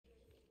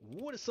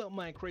What is up,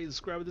 my crazy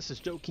subscriber? This is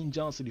Joe King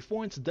John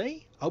 64, and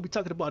today I'll be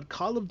talking about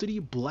Call of Duty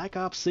Black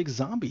Ops 6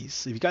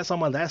 Zombies. If you guys saw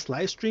my last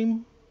live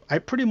stream, I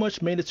pretty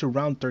much made it to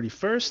round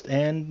 31st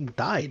and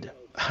died.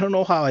 I don't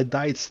know how I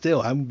died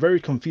still. I'm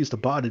very confused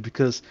about it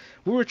because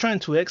we were trying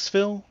to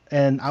exfil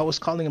and I was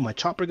calling it my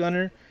chopper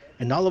gunner,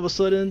 and all of a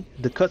sudden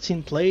the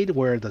cutscene played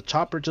where the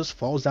chopper just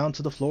falls down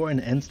to the floor and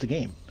ends the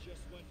game.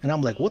 And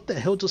I'm like, what the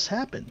hell just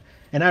happened?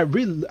 And I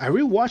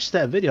rewatched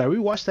that video. I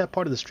rewatched that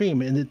part of the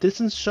stream, and it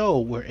doesn't show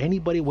where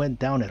anybody went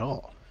down at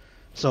all.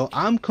 So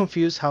I'm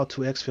confused how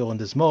to exfil in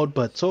this mode,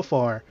 but so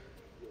far,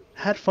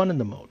 had fun in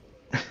the mode.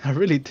 I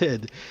really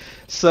did.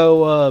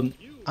 So I'm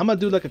gonna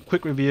do like a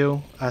quick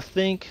review. I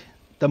think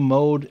the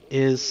mode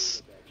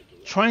is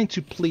trying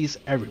to please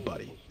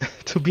everybody.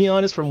 To be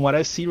honest, from what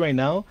I see right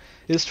now,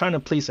 it's trying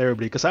to please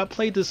everybody. Because I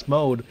played this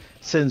mode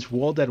since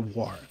World at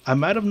War. I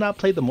might have not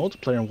played the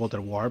multiplayer in World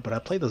at War, but I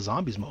played the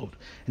zombies mode.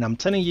 And I'm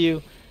telling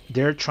you,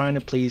 they're trying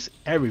to please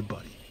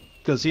everybody.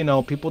 Because, you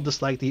know, people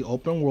dislike the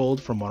open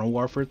world from Modern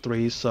Warfare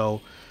 3,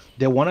 so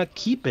they want to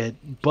keep it,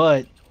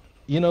 but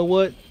you know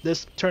what?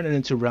 Let's turn it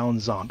into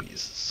round zombies.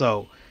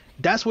 So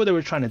that's what they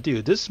were trying to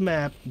do. This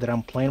map that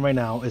I'm playing right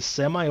now is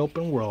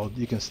semi-open world.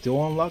 You can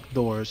still unlock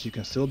doors, you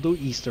can still do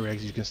Easter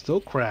eggs, you can still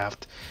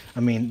craft. I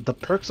mean, the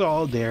perks are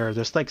all there.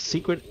 There's like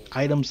secret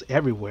items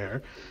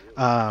everywhere.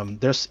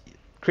 There's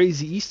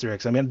crazy Easter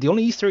eggs. I mean, the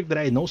only Easter egg that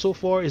I know so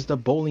far is the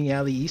bowling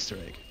alley Easter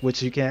egg,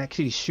 which you can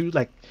actually shoot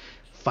like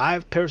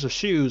 5 pairs of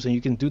shoes and you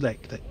can do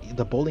like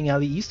the bowling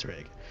alley Easter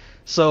egg.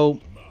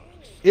 So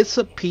it's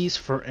a piece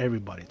for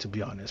everybody, to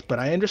be honest, but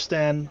I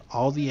understand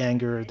all the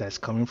anger that's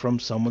coming from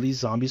some of these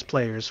zombies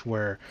players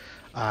where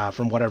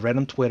from what I read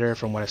on Twitter,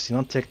 from what I've seen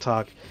on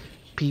TikTok,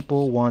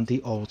 people want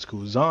the old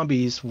school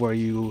zombies where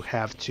you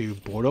have to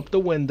board up the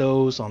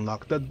windows,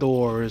 unlock the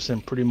doors,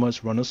 and pretty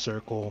much run a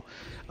circle,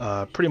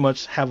 pretty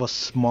much have a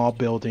small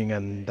building,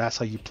 and that's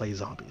how you play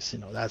zombies. You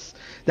know,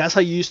 that's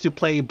how you used to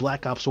play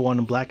Black Ops 1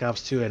 and Black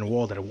Ops 2 and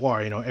World at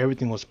War. You know,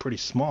 everything was pretty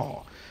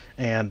small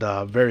and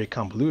very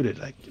convoluted.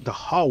 Like the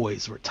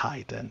hallways were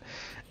tight, and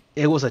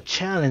it was a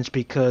challenge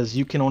because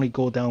you can only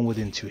go down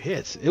within 2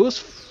 hits. It was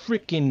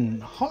freaking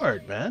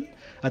hard, man.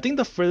 I think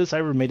the furthest I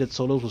ever made it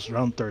solos was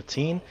round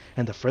 13,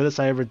 and the furthest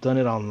I ever done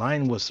it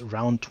online was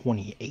round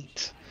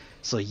 28.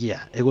 So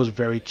yeah, it was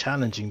very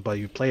challenging, but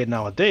you play it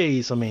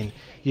nowadays, I mean,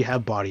 you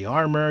have body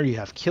armor, you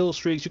have kill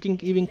streaks, you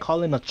can even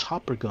call in a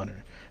chopper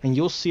gunner, and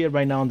you'll see it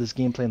right now in this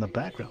gameplay in the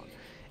background.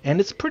 And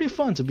it's pretty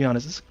fun, to be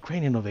honest. It's a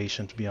great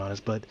innovation, to be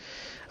honest, but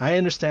I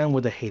understand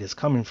where the hate is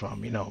coming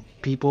from. You know,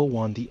 people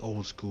want the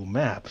old school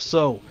map.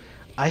 So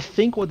I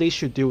think what they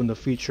should do in the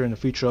future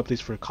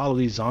updates for Call of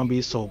Duty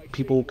Zombies, so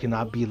people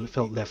cannot be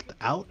felt left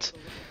out,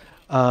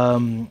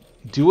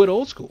 do it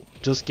old school.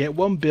 Just get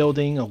one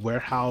building, a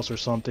warehouse or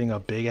something, a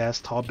big ass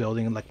tall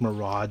building like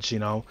Mirage, you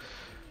know,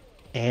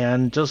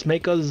 and just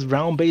make us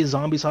round based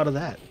zombies out of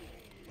that.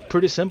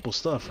 Pretty simple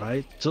stuff,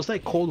 right? Just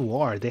like Cold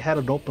War, they had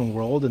an open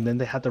world and then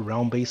they had the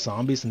round-based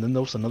zombies, and then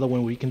there was another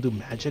one where you can do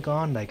magic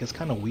on. Like, it's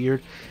kind of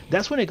weird.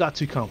 That's when it got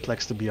too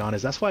complex, to be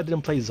honest. That's why I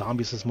didn't play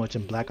zombies as much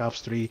in Black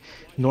Ops 3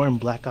 nor in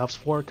Black Ops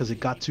 4, because it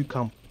got too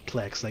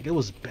complex. Like, it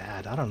was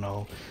bad. I don't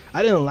know.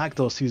 I didn't like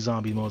those two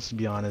zombie modes, to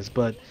be honest,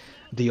 but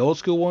the old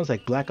school ones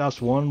like Black Ops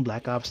 1,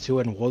 Black Ops 2,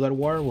 and World at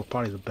War were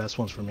probably the best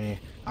ones for me.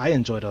 I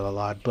enjoyed it a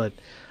lot, but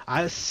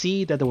I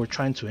see that they were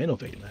trying to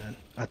innovate, man.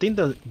 I think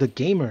the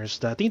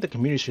gamers, I think the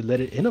community should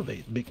let it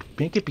innovate,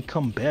 make it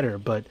become better.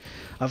 But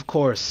of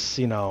course,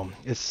 you know,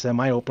 it's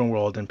semi-open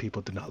world and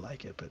people do not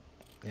like it. But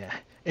yeah,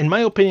 in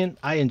my opinion,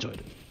 I enjoyed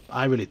it.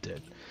 I really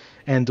did.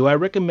 And do I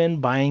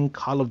recommend buying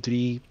Call of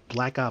Duty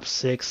Black Ops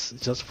 6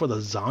 just for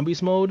the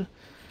zombies mode?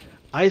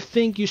 I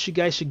think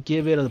guys should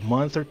give it a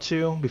month or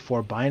two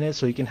before buying it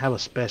so you can have a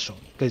special.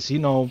 Because, you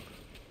know,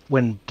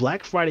 when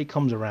Black Friday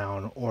comes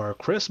around or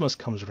Christmas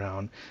comes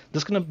around,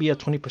 there's gonna be a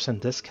 20%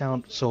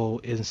 discount. So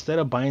instead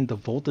of buying the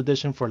Volt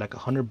edition for like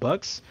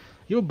 $100,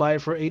 you'll buy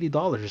it for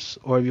 $80.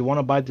 Or if you want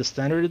to buy the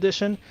standard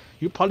edition,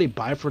 you'll probably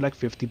buy it for like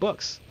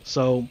 $50.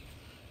 So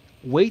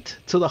wait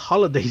till the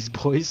holidays,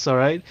 boys. All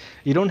right,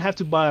 you don't have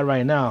to buy it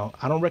right now.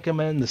 I don't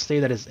recommend the state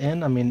that it's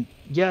in. I mean,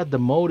 yeah, the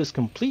mode is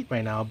complete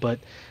right now, but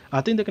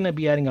I think they're gonna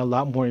be adding a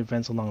lot more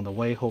events along the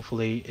way.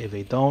 Hopefully, if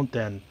they don't,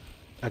 then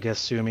I guess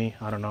sue me.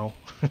 I don't know.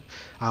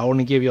 I'll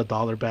only give you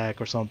 $1 back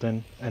or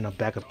something and a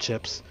bag of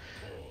chips.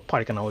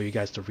 Probably gonna owe you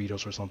guys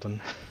Doritos or something.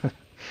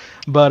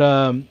 But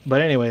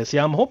anyways,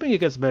 yeah, I'm hoping it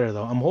gets better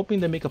though. I'm hoping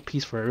they make a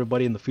piece for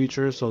everybody in the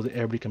future so that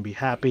everybody can be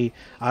happy.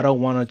 I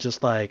don't want to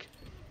just like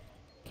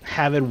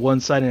have it one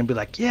sided and be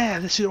like, yeah,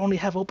 this should only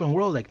have open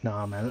world. Like,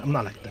 nah, man, I'm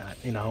not like that.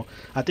 You know,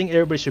 I think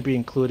everybody should be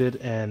included,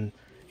 and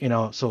you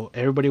know, so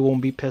everybody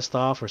won't be pissed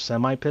off or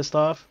semi pissed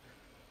off.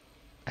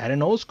 Add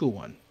an old school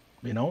one.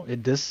 You know,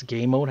 this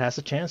game mode has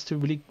a chance to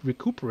really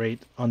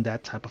recuperate on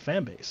that type of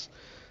fan base.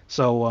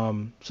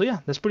 So yeah,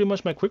 that's pretty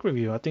much my quick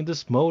review. I think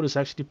this mode is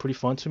actually pretty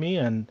fun to me,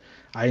 and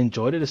I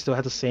enjoyed it. It still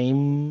had the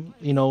same,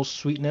 you know,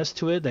 sweetness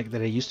to it that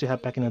I used to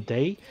have back in the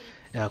day.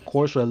 Of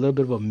course, with a little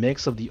bit of a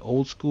mix of the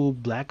old school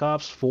Black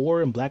Ops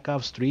 4 and Black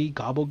Ops 3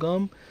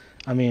 Gobblegum.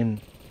 I mean,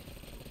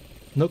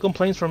 No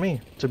complaints from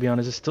me, to be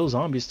honest. It's still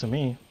zombies to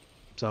me.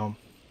 So,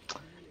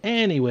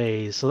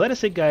 anyways, so that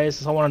is it, guys.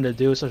 That's all I wanted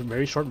to do. It's a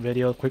very short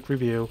video, quick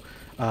review.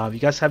 If you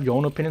guys have your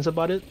own opinions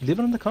about it, leave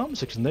it in the comment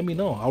section. Let me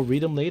know. I'll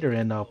read them later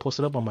and post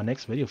it up on my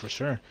next video for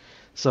sure.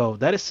 So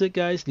that is it,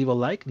 guys. Leave a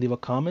like, leave a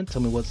comment,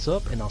 tell me what's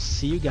up, and I'll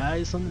see you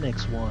guys on the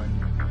next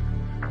one.